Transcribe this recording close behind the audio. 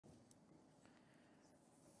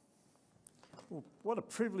Well, what a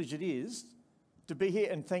privilege it is to be here,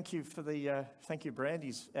 and thank you for the thank you,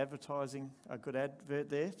 Brandy's advertising a good advert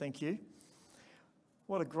there. Thank you.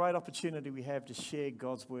 What a great opportunity we have to share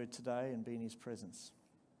God's word today and be in His presence.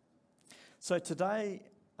 So today,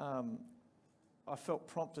 I felt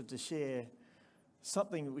prompted to share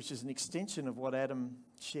something which is an extension of what Adam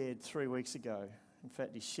shared 3 weeks ago. In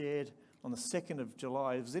fact, he shared on the 2nd of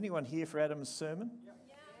July. Was anyone here for Adam's sermon? Yeah.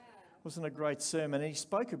 Wasn't a great sermon? And he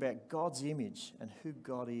spoke about God's image and who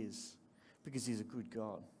God is, because He's a good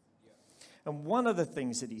God. Yeah. And one of the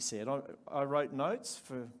things that he said, I wrote notes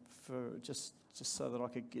for just so that I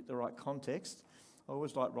could get the right context. I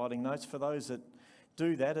always like writing notes. For those that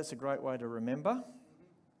do that, it's a great way to remember.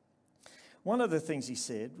 One of the things he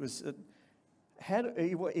said was that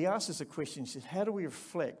he asked us a question. He said, how do we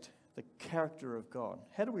reflect the character of God?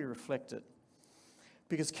 How do we reflect it?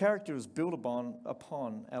 Because character is built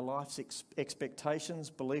upon our life's expectations,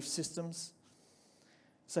 belief systems.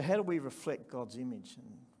 So how do we reflect God's image?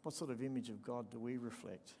 And what sort of image of God do we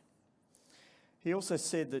reflect? He also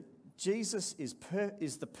said that Jesus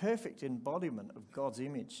is the perfect embodiment of God's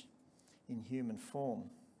image in human form.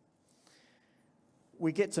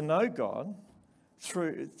 We get to know God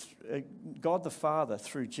through God the Father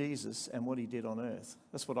through Jesus and what He did on earth.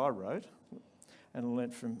 That's what I wrote and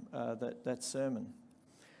learnt from that sermon.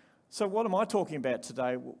 So what am I talking about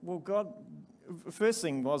today? Well, God, first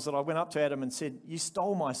thing was that I went up to Adam and said, you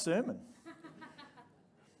stole my sermon.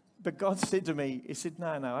 But God said to me, He said, no,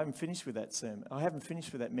 I haven't finished with that sermon. I haven't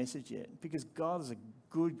finished with that message yet, because God is a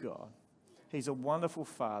good God. He's a wonderful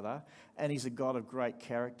Father, and He's a God of great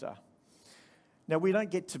character. Now, we don't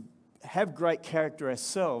get to have great character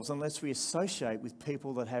ourselves unless we associate with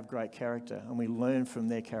people that have great character and we learn from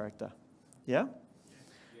their character. Yeah?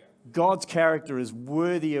 God's character is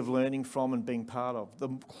worthy of learning from and being part of. The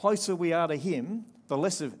closer we are to Him, the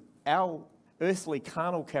less of our earthly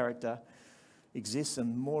carnal character exists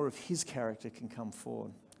and more of His character can come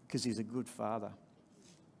forward, because He's a good Father.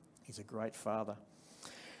 He's a great Father.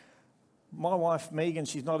 My wife Megan,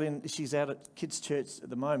 she's out at kids' church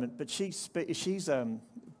at the moment, but she's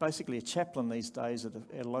basically a chaplain these days at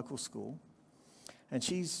a local school, and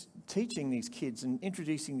she's teaching these kids and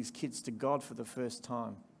introducing these kids to God for the first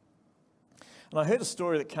time. And I heard a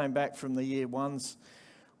story that came back from the year ones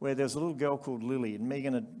where there was a little girl called Lily, and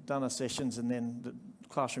Megan had done her sessions, and then the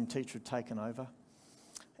classroom teacher had taken over.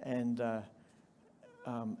 And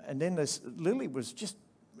then this Lily was just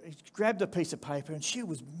grabbed a piece of paper, and she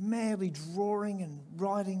was madly drawing and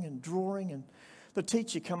writing and drawing. And the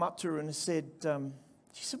teacher come up to her and said,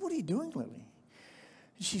 she said, "What are you doing, Lily?"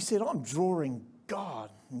 And she said, "I'm drawing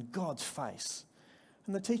God and God's face."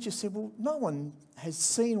 And the teacher said, "Well, no one has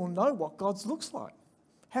seen or know what God looks like.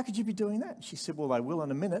 How could you be doing that?" And she said, "Well, they will in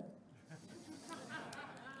a minute."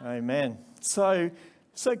 Amen. So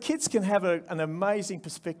kids can have an amazing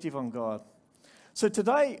perspective on God. So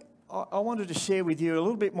today, I wanted to share with you a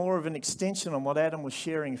little bit more of an extension on what Adam was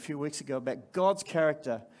sharing a few weeks ago about God's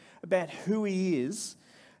character, about who He is,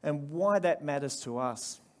 and why that matters to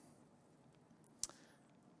us.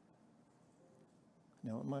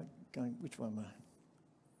 Now, am I going, which one am I?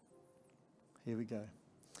 Here we go.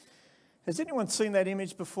 Has anyone seen that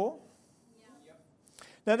image before? Yeah.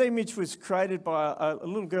 Now, that image was created by a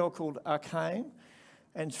little girl called Arcane,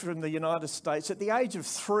 and from the United States. At the age of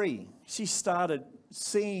 3, she started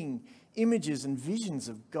seeing images and visions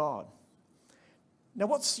of God. Now,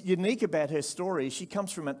 what's unique about her story is she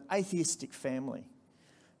comes from an atheistic family,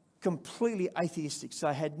 completely atheistic. So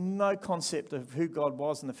had no concept of who God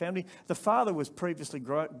was in the family. The father was previously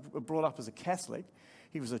brought up as a Catholic.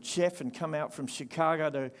 He was a chef and come out from Chicago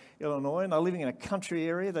to Illinois, and they're living in a country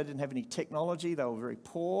area. They didn't have any technology. They were very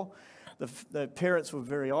poor. The parents were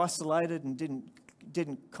very isolated and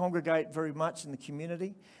didn't congregate very much in the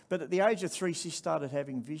community. But at the age of 3, she started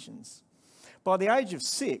having visions. By the age of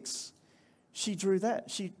 6, she drew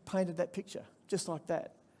that. She painted that picture, just like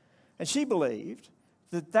that. And she believed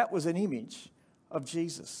that that was an image of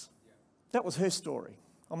Jesus. That was her story.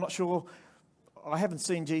 I'm not sure, I haven't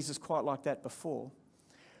seen Jesus quite like that before.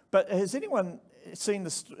 But has anyone seen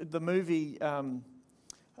the movie,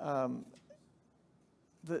 the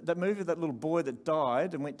movie, that little boy that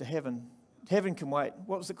died and went to heaven? Heaven Can Wait.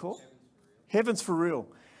 What was it called? Heaven's for Real.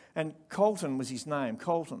 And Colton was his name,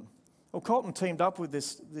 Colton. Well, Colton teamed up with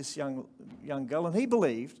this young girl, and he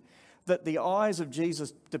believed that the eyes of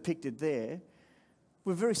Jesus depicted there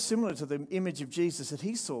were very similar to the image of Jesus that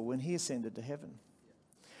he saw when he ascended to heaven.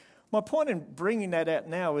 My point in bringing that out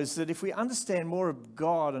now is that if we understand more of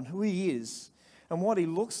God and who He is and what He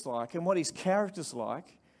looks like and what His character's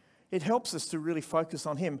like, It helps us to really focus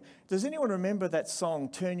on him. Does anyone remember that song,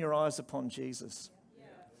 Turn Your Eyes Upon Jesus? Yeah.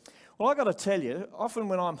 Well, I've got to tell you, often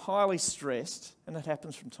when I'm highly stressed, and it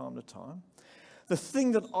happens from time to time, the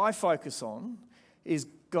thing that I focus on is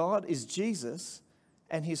God, is Jesus,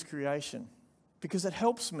 and his creation. Because it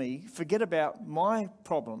helps me forget about my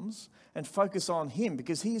problems and focus on him,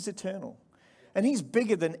 because he is eternal. And he's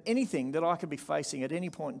bigger than anything that I could be facing at any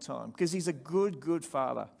point in time, because he's a good, good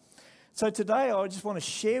Father. So today I just want to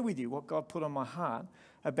share with you what God put on my heart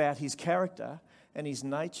about his character and his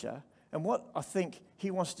nature and what I think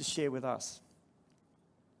he wants to share with us.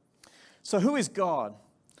 So who is God?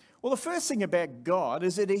 Well, the first thing about God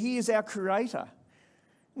is that he is our creator.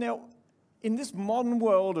 Now, in this modern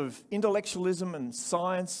world of intellectualism and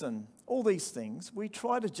science and all these things, we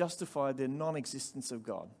try to justify the non-existence of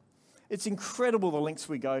God. It's incredible the lengths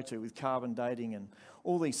we go to with carbon dating and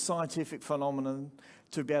all these scientific phenomena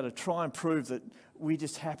to be able to try and prove that we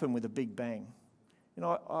just happen with a big bang. You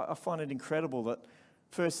know, I find it incredible that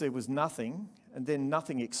first there was nothing and then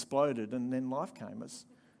nothing exploded and then life came. It's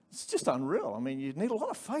just unreal. I mean, you need a lot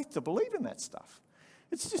of faith to believe in that stuff.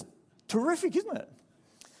 It's just terrific, isn't it?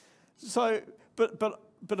 So,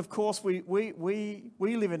 but of course, we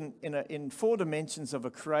live in four dimensions of a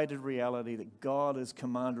created reality that God is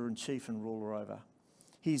commander in chief and ruler over.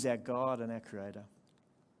 He's our God and our creator.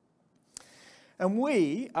 And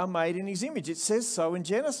we are made in his image. It says so in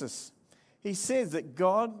Genesis. He says that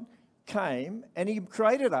God came and he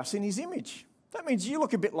created us in his image. That means you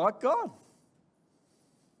look a bit like God.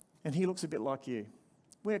 And he looks a bit like you.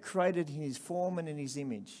 We're created in his form and in his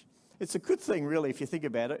image. It's a good thing, really, if you think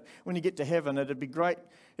about it. When you get to heaven, it'd be great.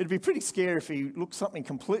 It'd be pretty scary if he looked something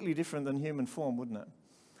completely different than human form, wouldn't it?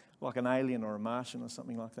 Like an alien or a Martian or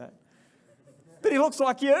something like that. But he looks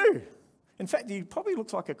like you. In fact, he probably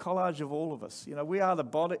looks like a collage of all of us. You know, we are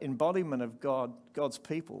the embodiment of God's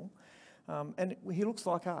people. And he looks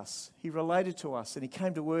like us. He related to us and he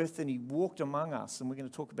came to earth and he walked among us. And we're going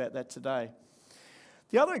to talk about that today.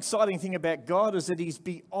 The other exciting thing about God is that he's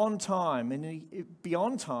beyond time,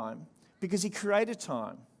 because he created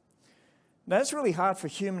time. Now, that's really hard for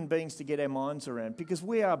human beings to get our minds around, because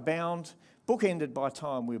we are bound, bookended by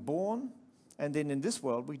time. We're born, and then in this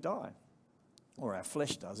world we die. Or our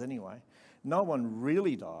flesh does anyway. No one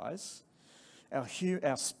really dies.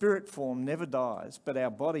 Our spirit form never dies, but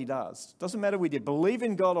our body does. Doesn't matter whether you believe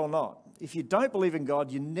in God or not. If you don't believe in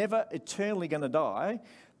God, you're never eternally going to die.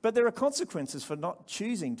 But there are consequences for not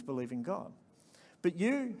choosing to believe in God. But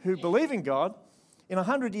you who believe in God, in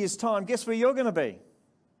 100 years' time, guess where you're going to be?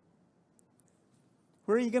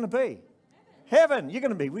 Where are you going to be? Heaven. You're going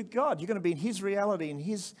to be with God. You're going to be in his reality, in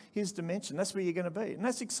his dimension. That's where you're going to be. And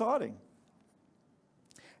that's exciting.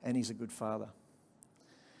 And he's a good Father.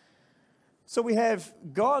 So we have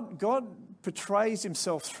God portrays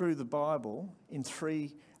himself through the Bible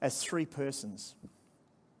as three persons.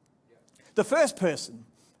 The first person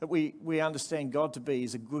that we understand God to be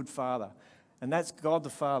is a good Father. And that's God the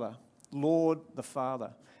Father, Lord the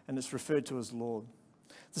Father. And it's referred to as Lord.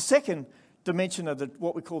 The second dimension of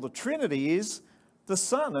what we call the Trinity is the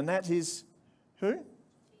Son. And that is who?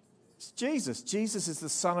 It's Jesus. Jesus is the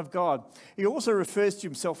Son of God. He also refers to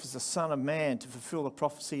himself as the Son of Man to fulfill the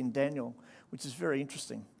prophecy in Daniel, which is very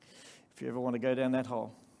interesting if you ever want to go down that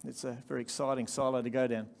hole. It's a very exciting silo to go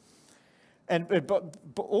down. But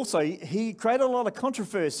also, he created a lot of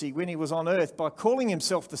controversy when he was on earth by calling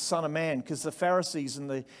himself the Son of Man, because the Pharisees and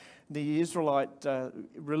the Israelite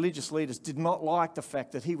religious leaders did not like the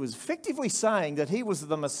fact that he was effectively saying that he was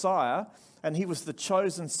the Messiah and he was the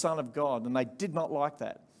chosen Son of God, and they did not like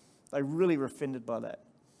that. They really were offended by that.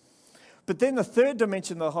 But then the third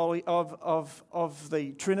dimension of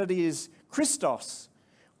the Trinity is Christos,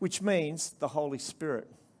 which means the Holy Spirit.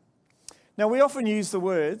 Now, we often use the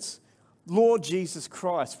words Lord Jesus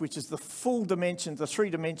Christ, which is the full dimension, the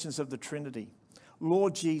three dimensions of the Trinity.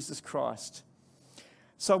 Lord Jesus Christ.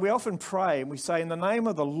 So we often pray and we say, in the name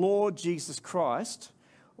of the Lord Jesus Christ,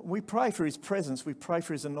 we pray for his presence, we pray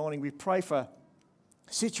for his anointing, we pray for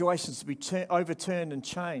situations to be overturned and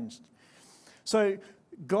changed. So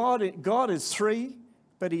God is three,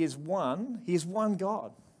 but he is one. He is one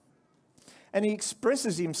God. And he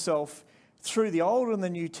expresses himself through the Old and the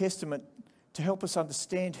New Testament to help us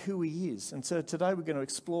understand who he is. And so today we're going to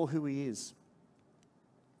explore who he is.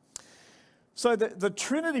 So the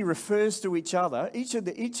Trinity refers to each other. Each of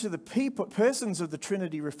the persons of the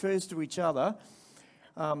Trinity refers to each other,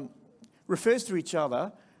 and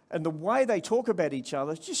the way they talk about each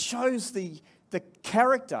other just shows the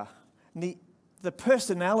character and the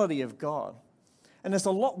personality of God. And there's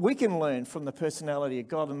a lot we can learn from the personality of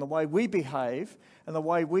God and the way we behave and the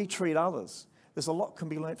way we treat others. There's a lot can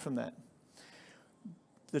be learnt from that.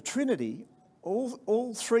 The Trinity,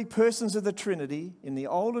 all three persons of the Trinity in the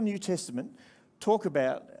Old and New Testament talk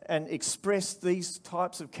about and express these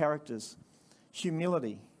types of characters: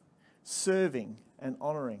 humility, serving, and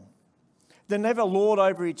honouring. They're never lord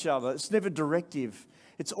over each other. It's never directive.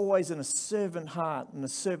 It's always in a servant heart and a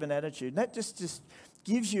servant attitude. And that just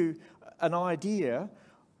gives you an idea,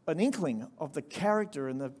 an inkling of the character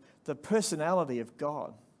and the personality of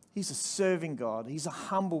God. He's a serving God. He's a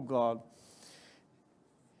humble God.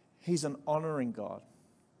 He's an honouring God.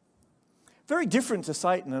 Very different to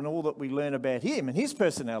Satan and all that we learn about him and his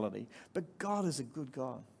personality. But God is a good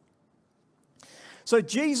God. So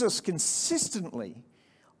Jesus consistently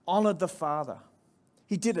honoured the Father.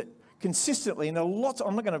 He did it consistently. And I'm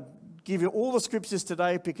not going to give you all the scriptures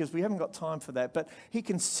today because we haven't got time for that. But he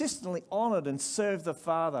consistently honoured and served the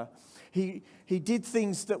Father. He did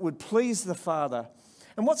things that would please the Father.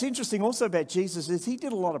 And what's interesting also about Jesus is he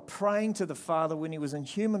did a lot of praying to the Father when he was in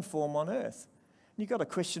human form on earth. And you've got to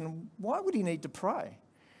question, why would he need to pray?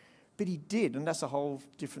 But he did, and that's a whole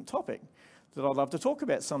different topic that I'd love to talk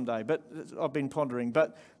about someday, but I've been pondering.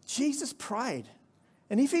 But Jesus prayed.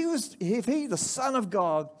 And if he, the Son of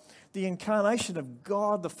God, the incarnation of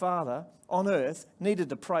God the Father on earth, needed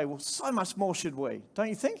to pray, well, so much more should we, don't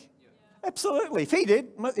you think? Yeah. Absolutely. If he did,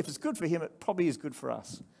 if it's good for him, it probably is good for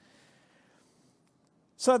us.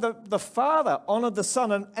 So the Father honoured the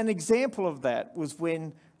Son. And an example of that was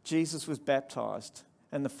when Jesus was baptised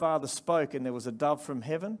and the Father spoke and there was a dove from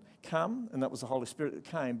heaven come, and that was the Holy Spirit that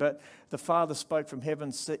came. But the Father spoke from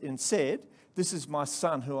heaven and said, "This is my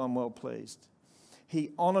Son who I'm well pleased."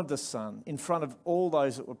 He honoured the Son in front of all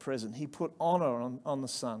those that were present. He put honour on the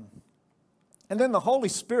Son. And then the Holy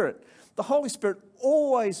Spirit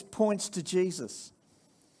always points to Jesus.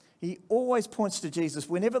 He always points to Jesus.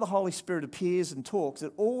 Whenever the Holy Spirit appears and talks,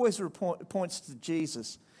 it always points to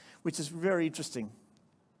Jesus, which is very interesting.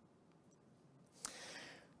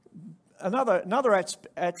 Another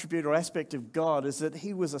attribute or aspect of God is that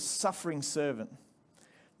he was a suffering servant.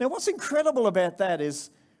 Now, what's incredible about that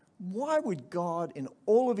is, why would God, in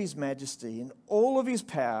all of his majesty, in all of his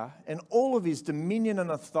power, and all of his dominion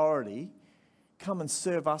and authority, come and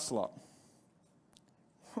serve us lot?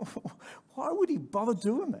 Why would he bother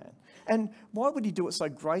doing that? And why would he do it so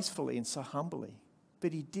gracefully and so humbly?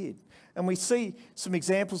 But he did. And we see some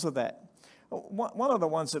examples of that. One of the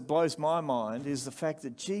ones that blows my mind is the fact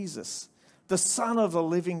that Jesus, the Son of the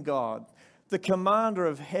living God, the commander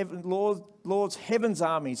of heaven, Lord's heaven's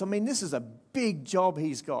armies. I mean, this is a big job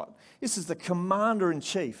he's got. This is the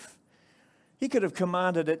commander-in-chief. He could have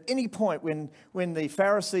commanded at any point when the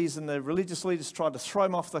Pharisees and the religious leaders tried to throw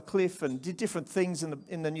him off the cliff and did different things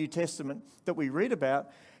in the New Testament that we read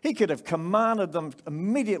about. He could have commanded them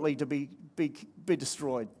immediately to be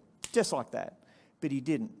destroyed, just like that. But he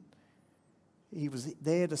didn't. He was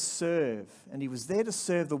there to serve, and he was there to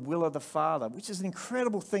serve the will of the Father, which is an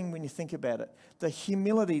incredible thing when you think about it. The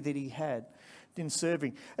humility that he had in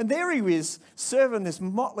serving. And there he is, serving this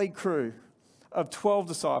motley crew of 12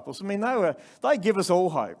 disciples. I mean, they give us all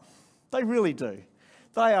hope. They really do.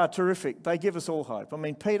 They are terrific. They give us all hope. I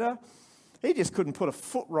mean, Peter, he just couldn't put a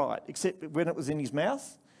foot right, except when it was in his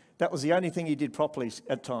mouth. That was the only thing he did properly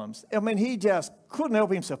at times. I mean, he just couldn't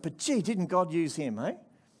help himself. But gee, didn't God use him, eh?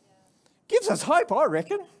 Gives us hope, I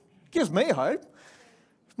reckon. Gives me hope.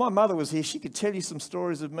 If my mother was here, she could tell you some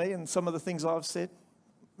stories of me and some of the things I've said.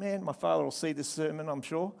 Man, my father will see this sermon, I'm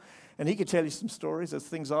sure, and he could tell you some stories of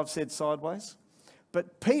things I've said sideways.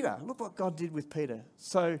 But Peter, look what God did with Peter.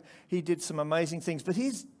 So he did some amazing things. But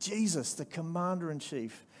here's Jesus, the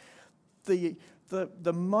commander-in-chief, the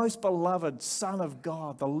most beloved Son of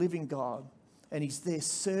God, the living God. And he's there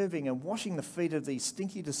serving and washing the feet of these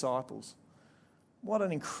stinky disciples. What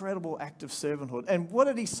an incredible act of servanthood. And what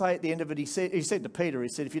did he say at the end of it? He said to Peter, he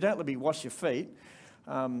said, if you don't let me wash your feet,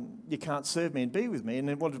 you can't serve me and be with me. And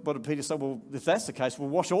then what did Peter say? Well, if that's the case, well,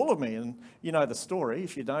 wash all of me. And you know the story.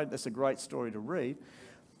 If you don't, that's a great story to read.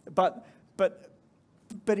 But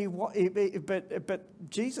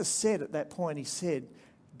Jesus said at that point, he said,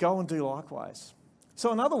 go and do likewise.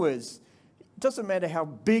 So in other words, it doesn't matter how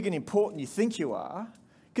big and important you think you are,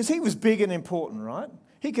 because he was big and important, right?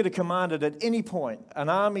 He could have commanded at any point an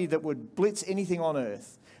army that would blitz anything on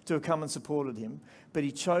earth to have come and supported him, but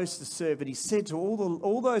he chose to serve. And he said to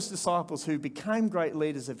all those disciples who became great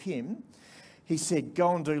leaders of him, he said,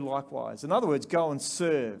 go and do likewise. In other words, go and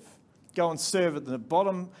serve. Go and serve at the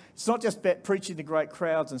bottom. It's not just about preaching to great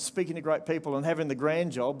crowds and speaking to great people and having the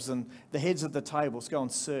grand jobs and the heads of the tables. Go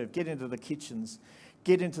and serve. Get into the kitchens.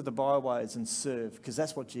 Get into the byways and serve, because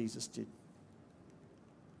that's what Jesus did.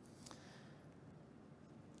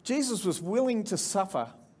 Jesus was willing to suffer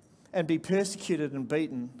and be persecuted and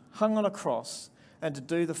beaten, hung on a cross, and to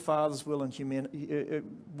do the Father's will and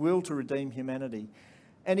will to redeem humanity.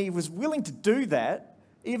 And he was willing to do that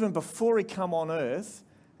even before he come on earth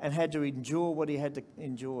and had to endure what he had to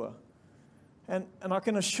endure. And I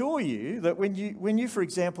can assure you that when you, for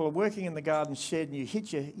example, are working in the garden shed and you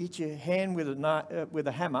hit your hand with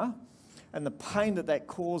a hammer, and the pain that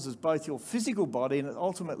causes both your physical body and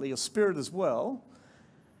ultimately your spirit as well,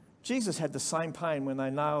 Jesus had the same pain when they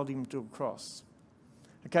nailed him to a cross.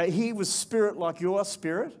 Okay, he was spirit like you are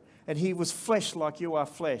spirit, and he was flesh like you are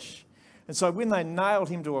flesh. And so when they nailed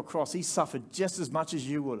him to a cross, he suffered just as much as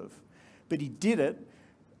you would have. But he did it,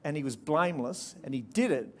 and he was blameless, and he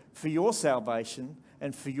did it for your salvation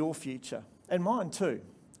and for your future. And mine too,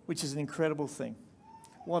 which is an incredible thing.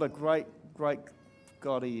 What a great, great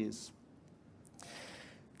God he is.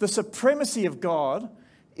 The supremacy of God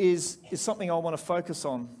is something I want to focus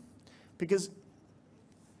on, because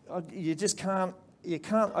you can't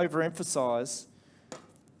overemphasize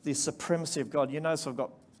the supremacy of God. You notice I've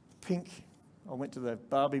got pink. I went to the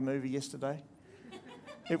Barbie movie yesterday.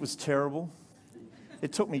 It was terrible.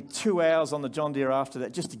 It took me 2 hours on the John Deere after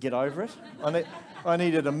that just to get over it. I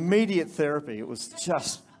needed immediate therapy. It was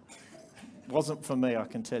just wasn't for me, I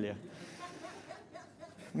can tell you.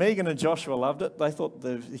 Megan and Joshua loved it. They thought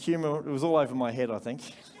the humour, it was all over my head, I think.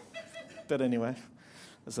 But anyway,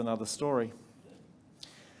 that's another story.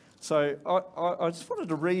 So I just wanted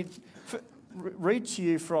to read to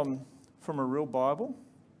you from a real Bible.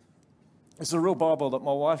 It's a real Bible that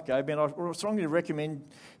my wife gave me, and I strongly recommend,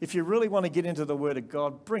 if you really want to get into the Word of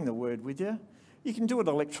God, bring the Word with you. You can do it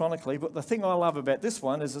electronically, but the thing I love about this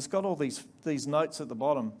one is it's got all these notes at the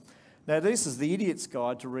bottom. Now, this is the idiot's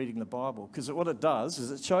guide to reading the Bible, because what it does is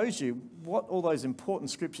it shows you what all those important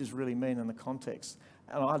scriptures really mean in the context.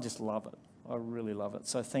 And I just love it. I really love it.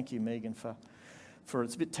 So thank you, Megan, for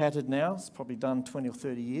it's a bit tattered now. It's probably done 20 or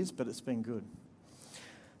 30 years, but it's been good.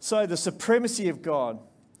 So the supremacy of God.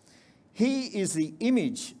 He is the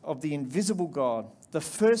image of the invisible God, the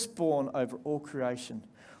firstborn over all creation.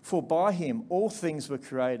 For by him all things were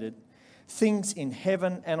created, things in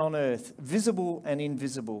heaven and on earth, visible and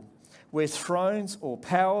invisible, where thrones or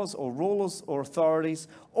powers or rulers or authorities,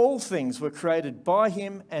 all things were created by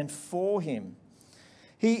him and for him.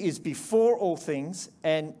 He is before all things,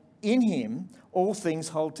 and in him all things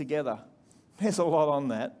hold together. There's a lot on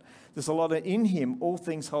that. There's a lot of in him all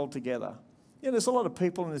things hold together. There's a lot of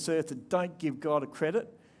people on this earth that don't give God a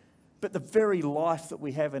credit, but the very life that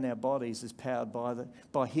we have in our bodies is powered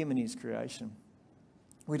by him and his creation.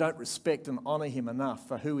 We don't respect and honour him enough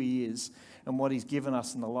for who he is and what he's given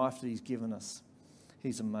us and the life that he's given us.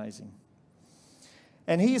 He's amazing.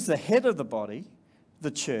 And he is the head of the body,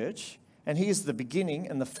 the church, and he is the beginning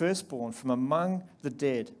and the firstborn from among the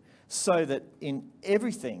dead, so that in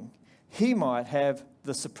everything he might have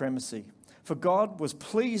the supremacy. For God was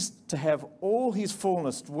pleased to have all his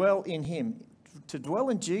fullness dwell in him, to dwell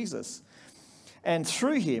in Jesus, and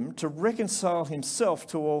through him to reconcile himself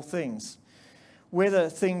to all things, whether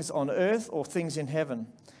things on earth or things in heaven,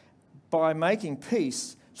 by making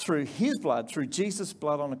peace through his blood, through Jesus'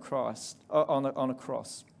 blood on a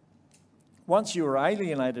cross. Once you were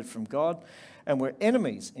alienated from God and were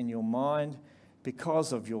enemies in your mind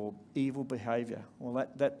because of your evil behaviour. Well,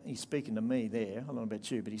 that he's speaking to me there. I don't know about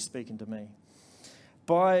you, but he's speaking to me.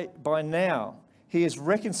 By now, he has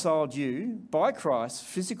reconciled you by Christ's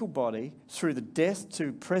physical body through the death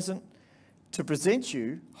to present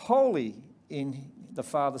you holy in the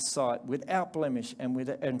Father's sight, without blemish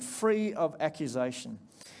and free of accusation.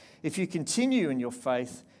 If you continue in your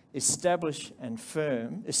faith, established and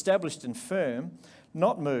firm,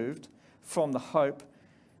 not moved from the hope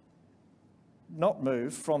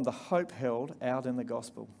held out in the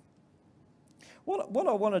gospel. What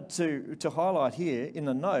I wanted to highlight here in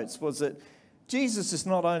the notes was that Jesus is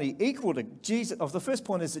not only equal to Jesus. The first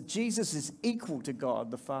point is that Jesus is equal to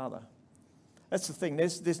God the Father. That's the thing.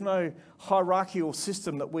 There's no hierarchical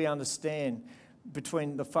system that we understand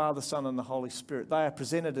between the Father, Son, and the Holy Spirit. They are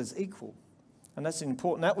presented as equal, and that's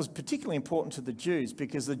important. That was particularly important to the Jews,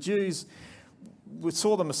 because the Jews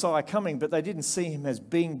saw the Messiah coming, but they didn't see him as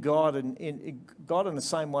being God, and God in the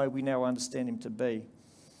same way we now understand him to be.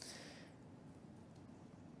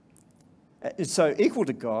 So equal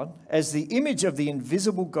to God, as the image of the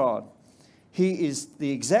invisible God. He is the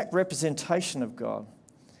exact representation of God,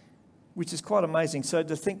 which is quite amazing. So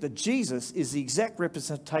to think that Jesus is the exact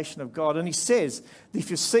representation of God. And he says, if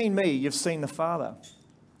you've seen me, you've seen the Father.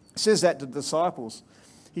 He says that to the disciples.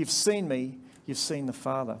 You've seen me, you've seen the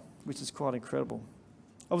Father, which is quite incredible.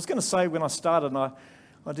 I was going to say when I started, and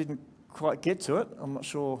I didn't quite get to it. I'm not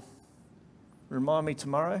sure. Remind me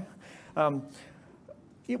tomorrow.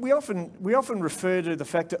 We often refer to the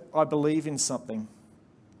fact that I believe in something.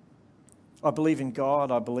 I believe in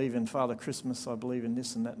God, I believe in Father Christmas, I believe in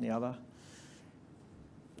this and that and the other.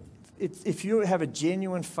 If you have a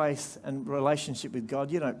genuine faith and relationship with God,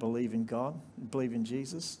 you don't believe in God, you believe in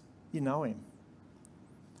Jesus. You know him.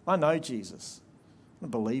 I know Jesus. I don't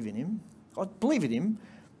believe in him. I believe in him,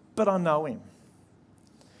 but I know him.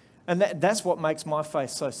 And that's what makes my faith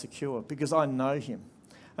so secure, because I know him.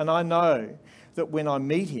 And I know that when I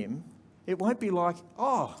meet him, it won't be like,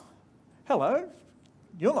 oh, hello,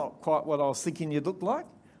 you're not quite what I was thinking you looked like.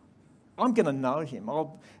 I'm going to know him.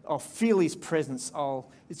 I'll feel his presence.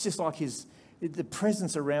 It's just like the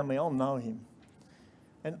presence around me. I'll know him.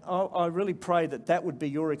 And I really pray that would be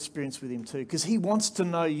your experience with him too, because he wants to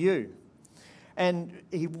know you. And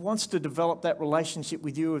he wants to develop that relationship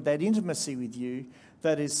with you, that intimacy with you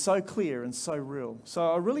that is so clear and so real.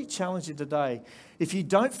 So I really challenge you today. If you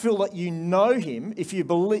don't feel that you know him, if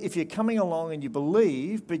you're coming along and you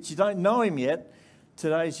believe, but you don't know him yet,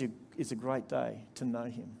 today is a great day to know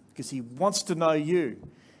him, because he wants to know you.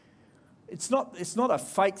 It's not a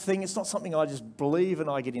fake thing. It's not something I just believe and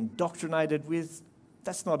I get indoctrinated with.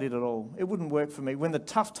 That's not it at all. It wouldn't work for me. When the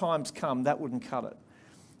tough times come, that wouldn't cut it.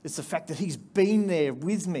 It's the fact that he's been there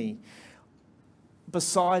with me,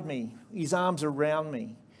 beside me, his arms around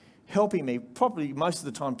me, helping me, probably most of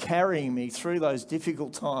the time carrying me through those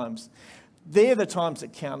difficult times. They're the times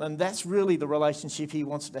that count, and that's really the relationship he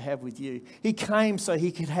wants to have with you. He came so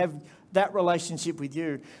he could have that relationship with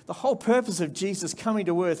you. The whole purpose of Jesus coming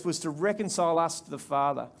to earth was to reconcile us to the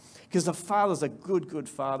Father, because the Father's a good, good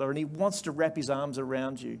Father, and he wants to wrap his arms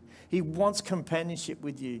around you. He wants companionship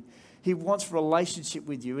with you. He wants relationship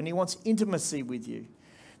with you, and he wants intimacy with you.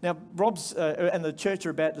 Now, Rob's and the church are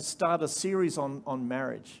about to start a series on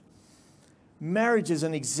marriage. Marriage is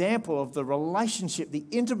an example of the relationship, the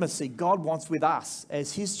intimacy God wants with us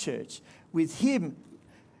as his church, with him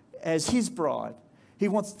as his bride. He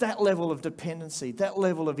wants that level of dependency, that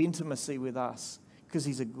level of intimacy with us, because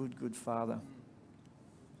he's a good, good Father.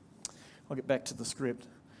 I'll get back to the script.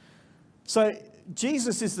 So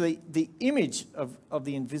Jesus is the image of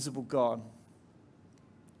the invisible God.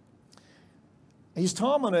 His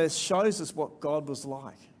time on earth shows us what God was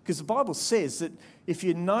like. Because the Bible says that if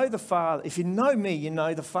you know the Father, if you know me, you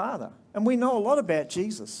know the Father. And we know a lot about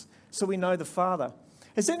Jesus, so we know the Father.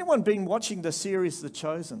 Has anyone been watching the series The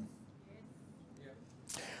Chosen?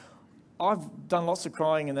 Yeah. I've done lots of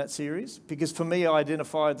crying in that series, because for me, I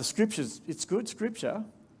identify the scriptures. It's good scripture.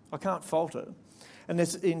 I can't fault it. And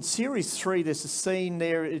in series 3, there's a scene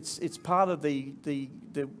there. It's part of the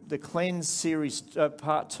Cleanse series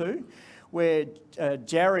part 2, where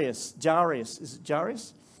Jairus,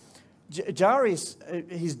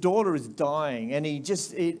 his daughter is dying, and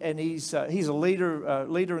he's a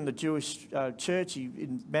leader in the Jewish church. He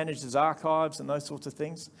manages archives and those sorts of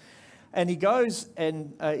things. And he goes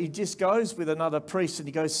and he just goes with another priest, and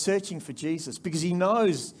he goes searching for Jesus, because he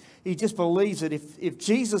just believes that if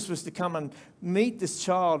Jesus was to come and meet this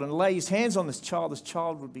child and lay his hands on this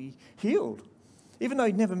child would be healed, even though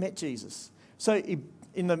he'd never met Jesus. So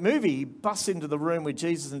in the movie, he busts into the room where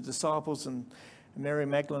Jesus and disciples and Mary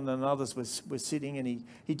Magdalene and others were sitting, and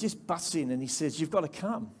he just busts in and he says, "You've got to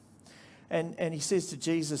come." And he says to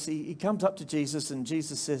Jesus, he comes up to Jesus, and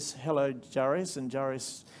Jesus says, "Hello, Jairus." And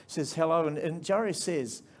Jairus says, "Hello." And Jairus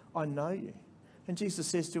says, "I know you." And Jesus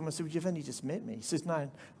says to him, "I said, well, you've only just met me." He says,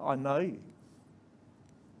 "No, I know you."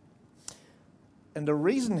 And the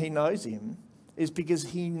reason he knows him is because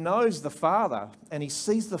he knows the Father, and he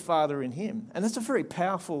sees the Father in him. And that's a very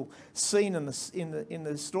powerful scene in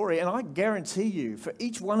the story. And I guarantee you, for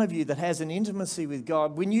each one of you that has an intimacy with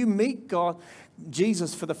God, when you meet God,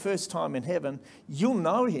 Jesus, for the first time in heaven, you'll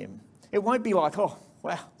know him. It won't be like, "Oh,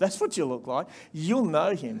 wow, that's what you look like." You'll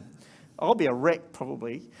know him. I'll be a wreck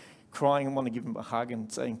probably, crying and want to give him a hug and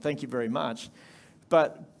saying, "Thank you very much."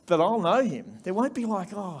 But I'll know him. There won't be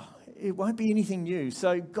like, it won't be anything new.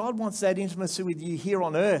 So God wants that intimacy with you here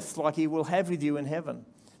on earth, like he will have with you in heaven.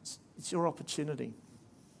 It's your opportunity.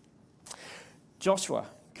 Joshua,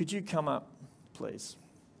 could you come up, please?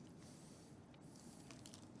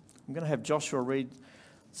 I'm going to have Joshua read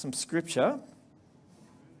some scripture.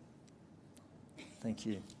 Thank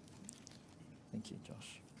you. Thank you,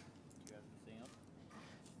 Josh. You have the thing up?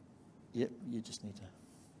 Yep, you just need to.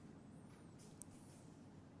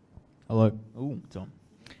 Hello. Oh, it's on.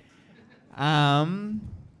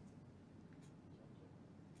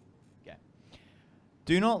 Okay.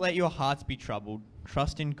 Do not let your hearts be troubled.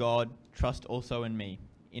 Trust in God. Trust also in me.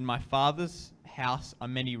 In my Father's house are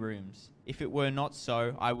many rooms. If it were not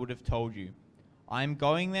so, I would have told you. I am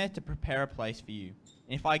going there to prepare a place for you.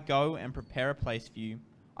 And if I go and prepare a place for you,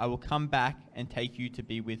 I will come back and take you to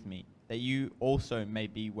be with me, that you also may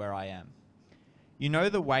be where I am. You know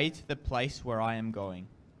the way to the place where I am going."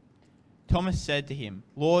 Thomas said to him,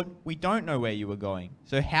 "Lord, we don't know where you are going,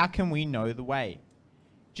 so how can we know the way?"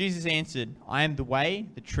 Jesus answered, "I am the way,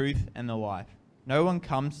 the truth, and the life. No one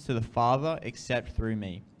comes to the Father except through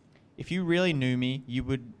me. If you really knew me, you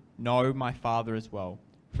would know my Father as well.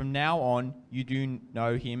 From now on, you do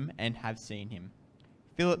know him and have seen him."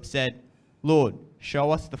 Philip said, "Lord,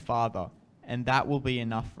 show us the Father, and that will be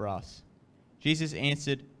enough for us." Jesus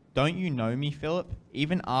answered, "Don't you know me, Philip,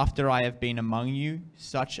 even after I have been among you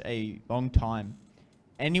such a long time?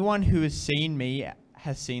 Anyone who has seen me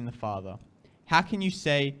has seen the Father. How can you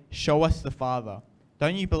say, 'Show us the Father'?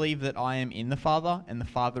 Don't you believe that I am in the Father and the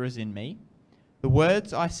Father is in me? The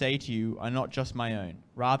words I say to you are not just my own.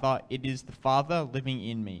 Rather, it is the Father living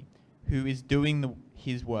in me, who is doing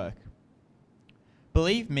his work.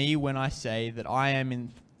 Believe me when I say that I am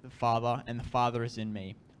in the Father and the Father is in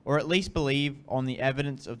me, or at least believe on the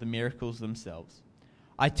evidence of the miracles themselves.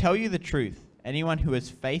 I tell you the truth, anyone who has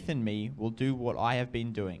faith in me will do what I have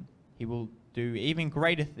been doing. He will do even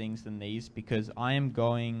greater things than these, because I am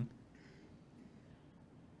going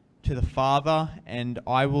to the Father, and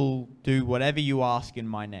I will do whatever you ask in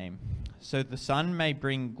my name, so the Son may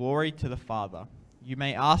bring glory to the Father. You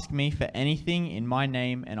may ask me for anything in my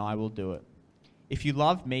name, and I will do it. If you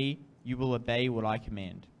love me, you will obey what I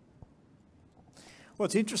command."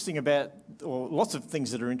 What's interesting about, or lots of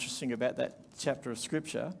things that are interesting about that chapter of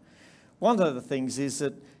Scripture, one of the things is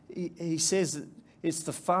that he says that it's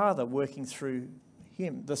the Father working through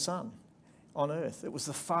him, the Son, on earth. It was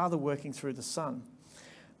the Father working through the Son,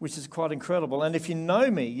 which is quite incredible. And if you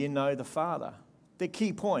know me, you know the Father. They're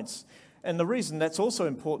key points. And the reason that's also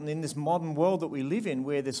important in this modern world that we live in,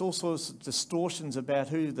 where there's all sorts of distortions about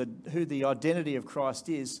who the identity of Christ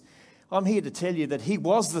is, I'm here to tell you that he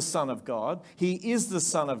was the Son of God. He is the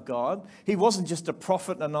Son of God. He wasn't just a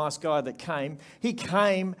prophet and a nice guy that came. He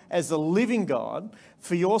came as the living God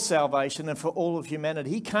for your salvation and for all of humanity.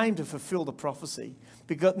 He came to fulfill the prophecy.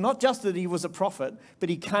 Because not just that he was a prophet, but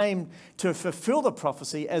he came to fulfill the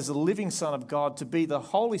prophecy as the living Son of God, to be the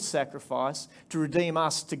holy sacrifice to redeem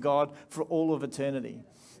us to God for all of eternity.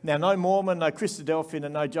 Now, no Mormon, no Christadelphian,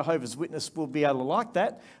 and no Jehovah's Witness will be able to like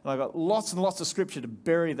that. And I've got lots and lots of scripture to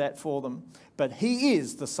bury that for them. But he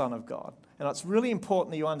is the Son of God. And it's really important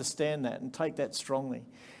that you understand that and take that strongly.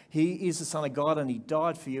 He is the Son of God, and he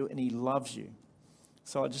died for you, and he loves you.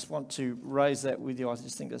 So I just want to raise that with you. I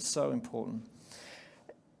just think that's so important.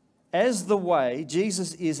 As the way,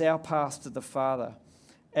 Jesus is our path to the Father.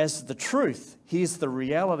 As the truth, he is the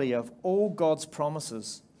reality of all God's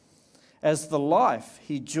promises. As the life,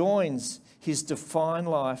 he joins his divine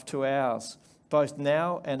life to ours, both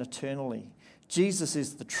now and eternally. Jesus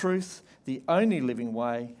is the truth, the only living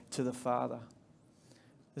way to the Father.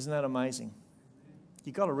 Isn't that amazing?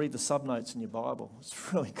 You've got to read the subnotes in your Bible.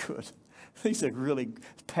 It's really good. These are really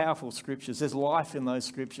powerful scriptures. There's life in those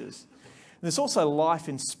scriptures. And there's also life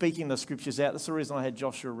in speaking the scriptures out. That's the reason I had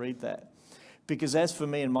Joshua read that. Because as for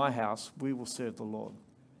me and my house, we will serve the Lord.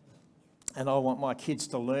 And I want my kids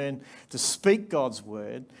to learn to speak God's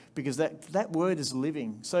word, because that word is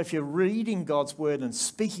living. So if you're reading God's word and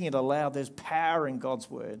speaking it aloud, there's power in God's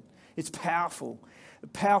word. It's powerful.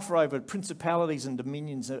 Powerful over principalities and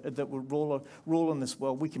dominions that will rule in this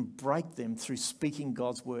world. We can break them through speaking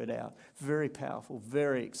God's word out. Very powerful,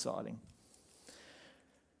 very exciting.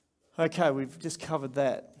 Okay, we've just covered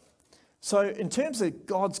that. So in terms of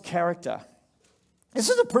God's character, this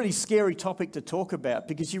is a pretty scary topic to talk about,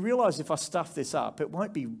 because you realise if I stuff this up, it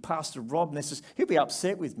won't be Pastor Rob necessarily. He'll be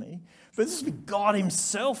upset with me, but this will be God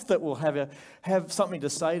himself that will have something to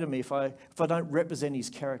say to me if I don't represent his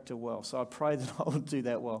character well. So I pray that I will do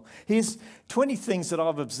that well. Here's 20 things that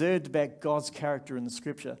I've observed about God's character in the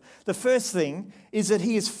scripture. The first thing is that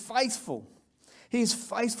he is faithful. He is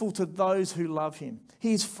faithful to those who love him.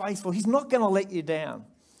 He is faithful. He's not going to let you down.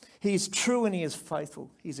 He is true and he is faithful.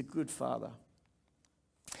 He's a good father.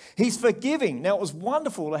 He's forgiving. Now, it was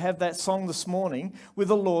wonderful to have that song this morning with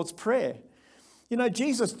the Lord's Prayer. You know,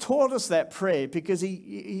 Jesus taught us that prayer because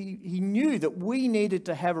he knew that we needed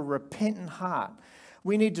to have a repentant heart.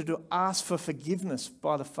 We needed to ask for forgiveness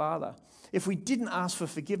by the Father. If we didn't ask for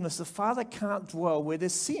forgiveness, the Father can't dwell where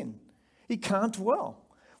there's sin. He can't dwell.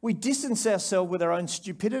 We distance ourselves with our own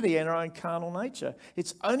stupidity and our own carnal nature.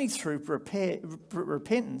 It's only through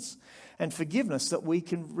repentance and forgiveness that we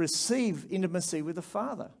can receive intimacy with the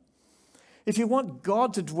Father. If you want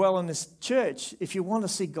God to dwell in this church, if you want to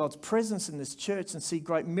see God's presence in this church and see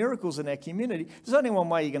great miracles in our community, there's only one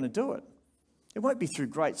way you're going to do it. It won't be through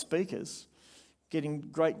great speakers, getting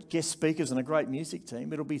great guest speakers and a great music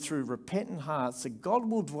team. It'll be through repentant hearts that God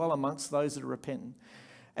will dwell amongst those that are repentant.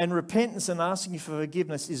 And repentance and asking you for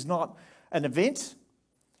forgiveness is not an event.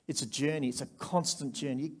 It's a journey. It's a constant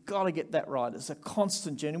journey. You've got to get that right. It's a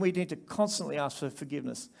constant journey. We need to constantly ask for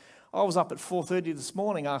forgiveness. I was up at 4:30 this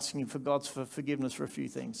morning asking for God's forgiveness for a few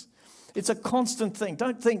things. It's a constant thing.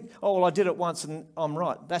 Don't think, oh, well, I did it once and I'm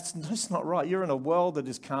right. That's not right. You're in a world that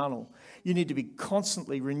is carnal. You need to be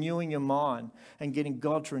constantly renewing your mind and getting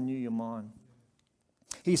God to renew your mind.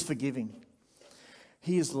 He's forgiving.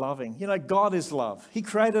 He is loving. You know, God is love. He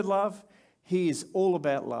created love. He is all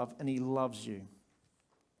about love and He loves you.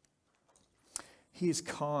 He is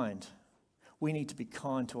kind. We need to be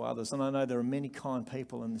kind to others. And I know there are many kind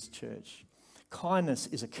people in this church. Kindness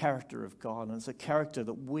is a character of God, and it's a character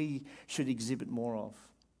that we should exhibit more of.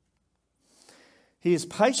 He is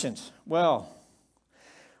patient. Well,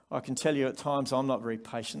 I can tell you at times I'm not very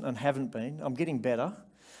patient and haven't been. I'm getting better,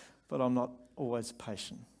 but I'm not always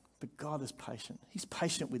patient. But God is patient. He's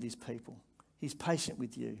patient with His people. He's patient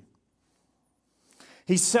with you.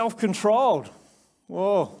 He's self-controlled.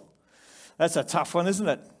 Whoa, that's a tough one, isn't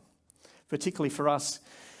it? Particularly for us,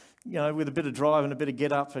 you know, with a bit of drive and a bit of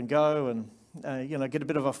get up and go and, get a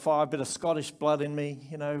bit of a fire, a bit of Scottish blood in me,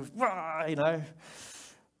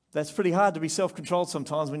 That's pretty hard to be self-controlled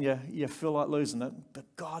sometimes when you feel like losing it. But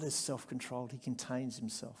God is self-controlled. He contains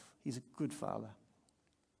Himself. He's a good Father.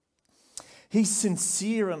 He's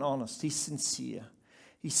sincere and honest. He's sincere.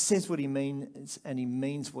 He says what He means and He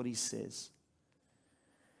means what He says.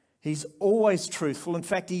 He's always truthful. In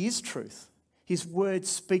fact, He is truth. His word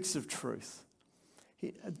speaks of truth.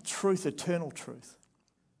 Truth, eternal truth.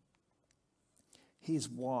 He is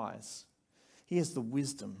wise. He has the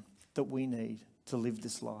wisdom that we need to live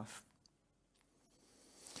this life.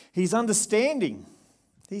 He's understanding.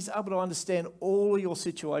 He's able to understand all of your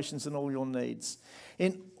situations and all your needs.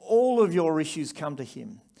 In all of your issues, come to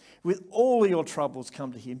Him. With all of your troubles,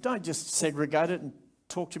 come to Him. Don't just segregate it and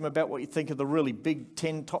talk to Him about what you think are the really big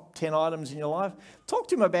top 10 items in your life. Talk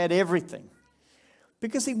to Him about everything.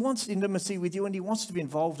 Because He wants intimacy with you and He wants to be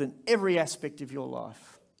involved in every aspect of your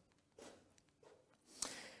life.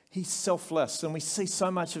 He's selfless, and we see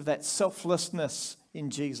so much of that selflessness in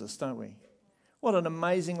Jesus, don't we? What an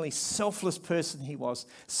amazingly selfless person He was,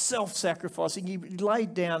 self-sacrificing. He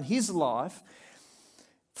laid down His life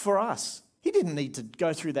for us. He didn't need to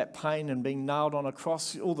go through that pain and being nailed on a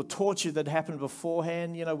cross, all the torture that happened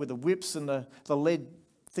beforehand, with the whips and the lead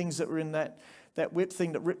things that were in that whip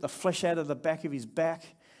thing that ripped the flesh out of the back of His back.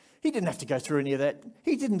 He didn't have to go through any of that.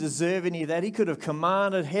 He didn't deserve any of that. He could have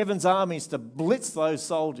commanded heaven's armies to blitz those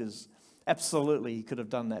soldiers. Absolutely, He could have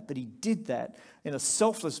done that. But He did that in a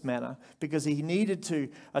selfless manner because He needed to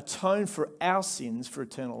atone for our sins for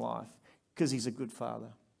eternal life because He's a good Father.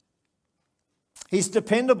 He's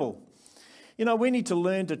dependable. We need to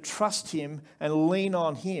learn to trust Him and lean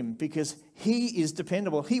on Him because He is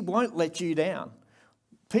dependable. He won't let you down.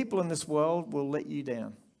 People in this world will let you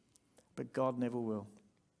down, but God never will.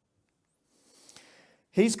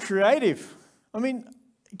 He's creative.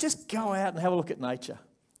 Just go out and have a look at nature.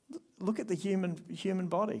 Look at the human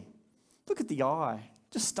body. Look at the eye.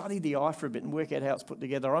 Just study the eye for a bit and work out how it's put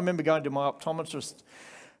together. I remember going to my optometrist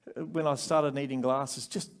when I started needing glasses,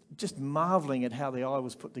 just marvelling at how the eye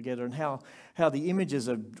was put together and how the images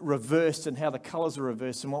are reversed and how the colours are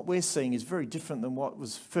reversed. And what we're seeing is very different than what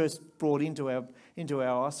was first brought into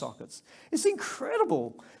our eye sockets. It's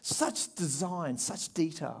incredible. Such design, such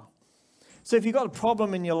detail. So if you've got a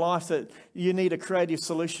problem in your life that you need a creative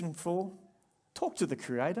solution for, talk to the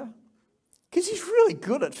Creator. Because He's really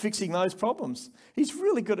good at fixing those problems. He's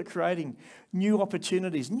really good at creating new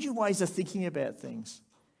opportunities, new ways of thinking about things.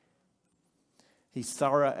 He's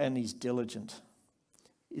thorough and He's diligent.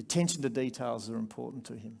 Attention to details are important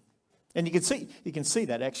to Him. And you can see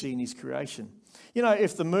that actually in His creation.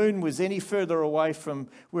 If the moon was any further away from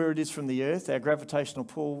where it is from the earth, our gravitational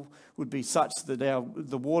pull would be such that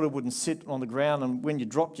the water wouldn't sit on the ground, and when you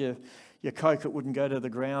dropped your Coke, it wouldn't go to the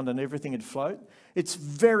ground and everything would float. It's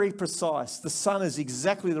very precise. The sun is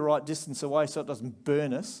exactly the right distance away so it doesn't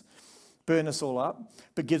burn us all up,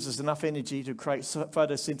 but gives us enough energy to create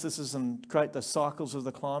photosynthesis and create the cycles of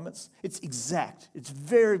the climates. It's exact. It's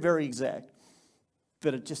very, very exact.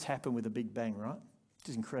 But it just happened with a big bang, right?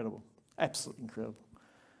 It's incredible. Absolutely incredible.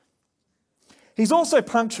 He's also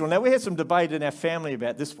punctual. Now, we had some debate in our family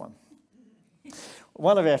about this one.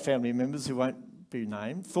 One of our family members, who won't be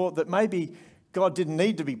named, thought that maybe God didn't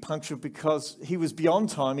need to be punctual because he was beyond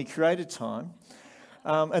time. He created time.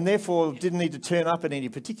 And therefore didn't need to turn up at any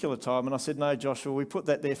particular time. And I said, no, Joshua, we put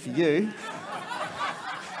that there for you.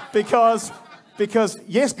 because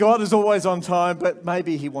yes, God is always on time, but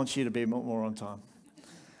maybe he wants you to be more on time.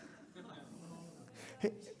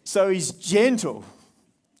 So he's gentle.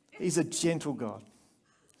 He's a gentle God.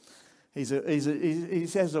 He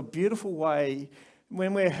has a beautiful way.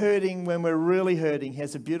 When we're hurting, when we're really hurting, he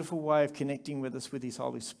has a beautiful way of connecting with us with his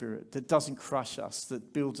Holy Spirit that doesn't crush us,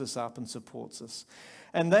 that builds us up and supports us.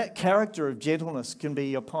 And that character of gentleness can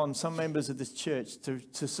be upon some members of this church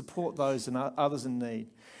to support those and others in need.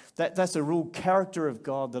 That's a real character of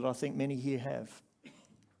God that I think many here have.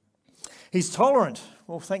 He's tolerant.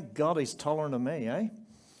 Well, thank God he's tolerant of me, eh?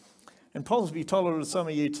 And possibly tolerant of some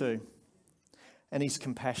of you too. And he's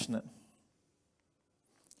compassionate.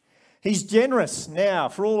 He's generous. Now,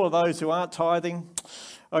 for all of those who aren't tithing,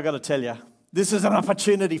 I've got to tell you, this is an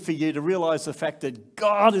opportunity for you to realise the fact that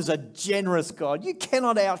God is a generous God. You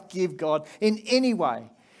cannot outgive God in any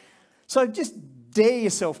way. So just dare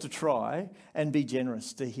yourself to try and be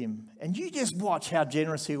generous to him. And you just watch how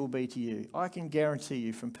generous he will be to you. I can guarantee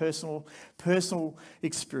you from personal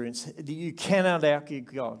experience that you cannot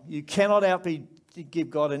outgive God. You cannot outgive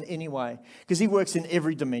God in any way because he works in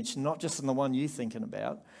every dimension, not just in the one you're thinking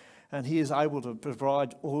about. And he is able to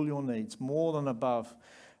provide all your needs, more than above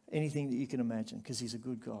anything that you can imagine, because he's a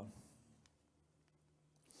good God.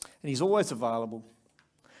 And he's always available.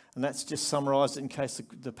 And that's just summarised in case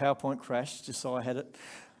the PowerPoint crashed, just so I had it.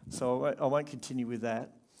 So I won't continue with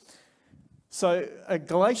that. So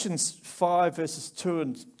Galatians 5 verses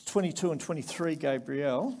 22 and 23,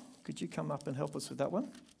 Gabrielle, could you come up and help us with that one?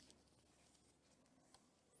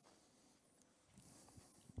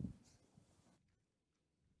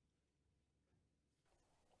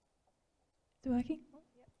 Is it working?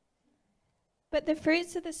 But the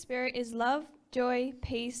fruits of the Spirit is love, joy,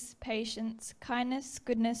 peace, patience, kindness,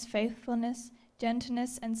 goodness, faithfulness,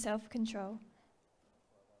 gentleness, and self-control.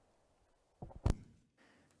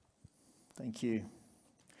 Thank you.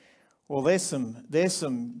 Well, there's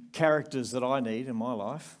some characters that I need in my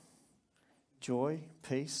life. Joy,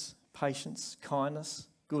 peace, patience, kindness,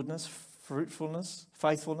 goodness, fruitfulness,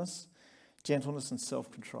 faithfulness, gentleness, and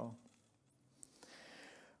self-control.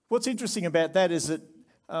 What's interesting about that is that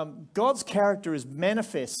God's character is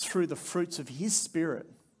manifest through the fruits of his Spirit.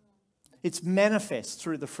 It's manifest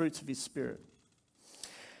through the fruits of his Spirit.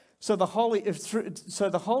 So the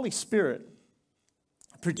Holy Spirit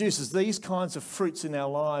produces these kinds of fruits in our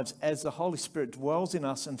lives as the Holy Spirit dwells in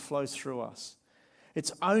us and flows through us.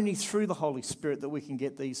 It's only through the Holy Spirit that we can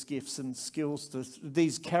get these gifts and skills,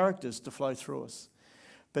 these characters to flow through us.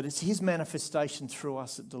 But it's his manifestation through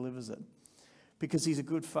us that delivers it. Because he's a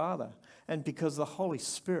good father, and because the Holy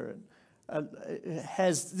Spirit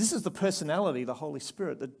this is the personality of the Holy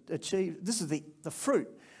Spirit that achieves, this is the fruit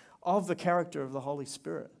of the character of the Holy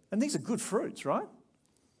Spirit. And these are good fruits, right?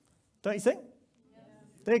 Don't you think? Yeah.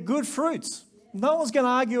 They're good fruits. Yeah. No one's going to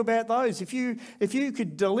argue about those. If you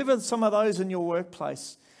could deliver some of those in your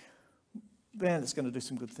workplace, man, it's going to do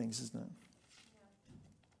some good things, isn't it?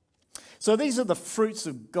 Yeah. So these are the fruits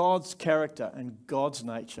of God's character and God's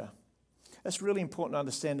nature. That's really important to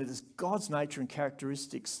understand that it's God's nature and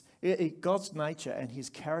characteristics, God's nature and his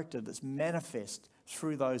character that's manifest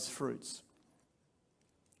through those fruits.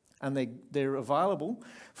 And they're available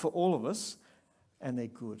for all of us, and they're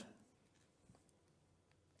good.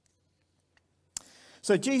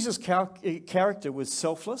 So Jesus' character was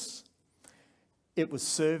selfless, it was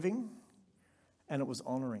serving, and it was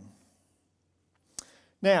honouring.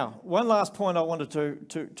 Now, one last point I wanted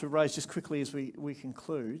to raise just quickly as we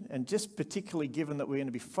conclude, and just particularly given that we're going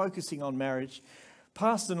to be focusing on marriage,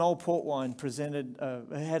 Pastor Noel Portwine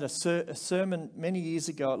had a sermon many years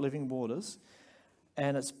ago at Living Waters,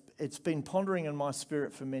 and it's been pondering in my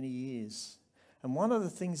spirit for many years. And one of the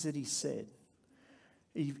things that he said,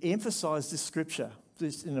 he emphasised this scripture,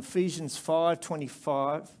 this in Ephesians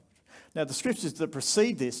 5:25. Now, the scriptures that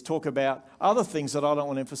precede this talk about other things that I don't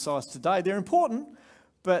want to emphasise today. They're important.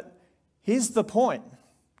 But here's the point,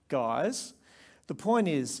 guys. The point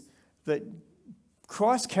is that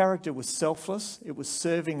Christ's character was selfless, it was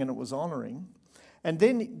serving, and it was honouring. And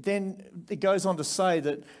then it goes on to say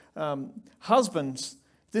that husbands,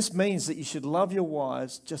 this means that you should love your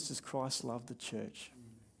wives just as Christ loved the church.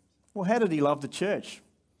 Well, how did he love the church?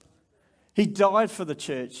 He died for the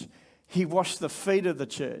church. He washed the feet of the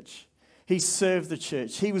church. He served the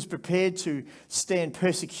church. He was prepared to stand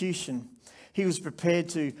persecution. He was prepared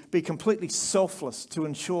to be completely selfless to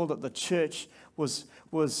ensure that the church was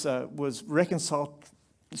reconciled,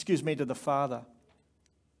 to the Father.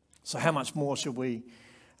 So how much more should we?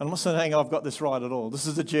 And I'm not saying I've got this right at all. This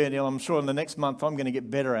is a journey, and I'm sure in the next month I'm going to get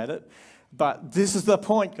better at it. But this is the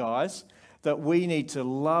point, guys, that we need to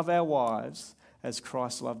love our wives as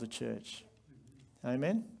Christ loved the church.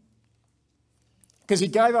 Amen? Because he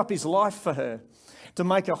gave up his life for her to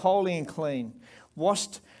make her holy and clean,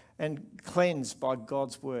 washed and cleansed by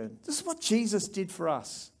God's word. This is what Jesus did for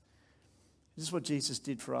us. This is what Jesus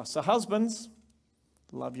did for us. So husbands,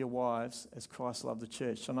 love your wives as Christ loved the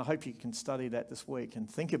church. And I hope you can study that this week and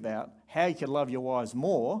think about how you can love your wives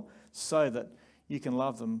more so that you can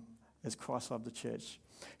love them as Christ loved the church.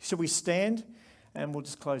 Shall we stand and we'll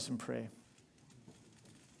just close in prayer.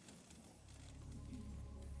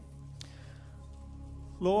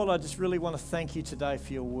 Lord, I just really want to thank you today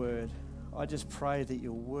for your word. I just pray that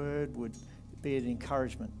your word would be an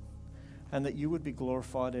encouragement and that you would be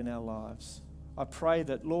glorified in our lives. I pray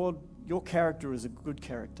that, Lord, your character is a good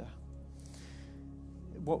character.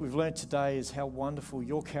 What we've learned today is how wonderful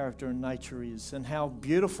your character and nature is and how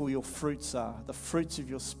beautiful your fruits are, the fruits of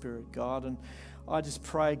your Spirit, God. And I just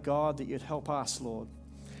pray, God, that you'd help us, Lord,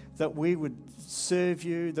 that we would serve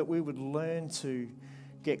you, that we would learn to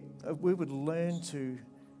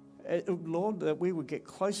Lord, that we would get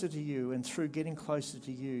closer to you, and through getting closer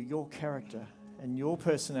to you, your character and your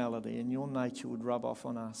personality and your nature would rub off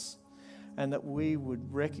on us, and that we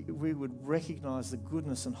would recognize the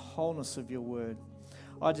goodness and wholeness of your word.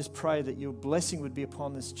 I just pray that your blessing would be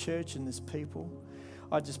upon this church and this people.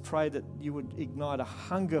 I just pray that you would ignite a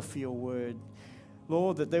hunger for your word.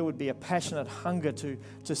 Lord, that there would be a passionate hunger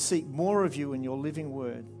to seek more of you in your living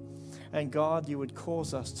word. And God, you would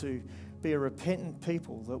cause us to be a repentant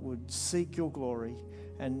people that would seek your glory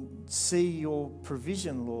and see your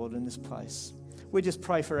provision, Lord, in this place. We just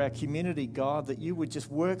pray for our community, God, that you would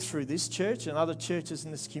just work through this church and other churches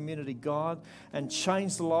in this community, God, and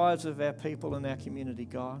change the lives of our people in our community,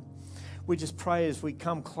 God. We just pray as we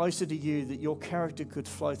come closer to you that your character could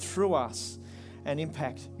flow through us and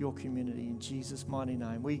impact your community in Jesus' mighty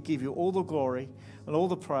name. We give you all the glory and all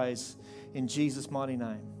the praise in Jesus' mighty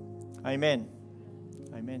name. Amen.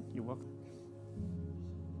 Amen. You're welcome.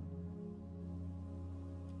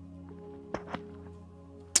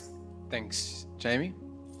 Thanks, Jamie.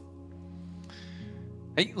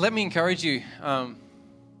 Hey, let me encourage you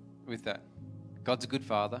with that. God's a good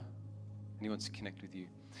father, and he wants to connect with you.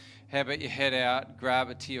 How about you head out, grab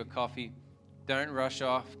a tea or coffee, don't rush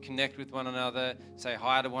off, connect with one another, say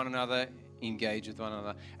hi to one another, engage with one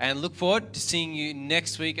another. And look forward to seeing you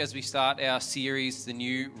next week as we start our series, The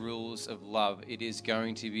New Rules of Love. It is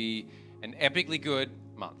going to be an epically good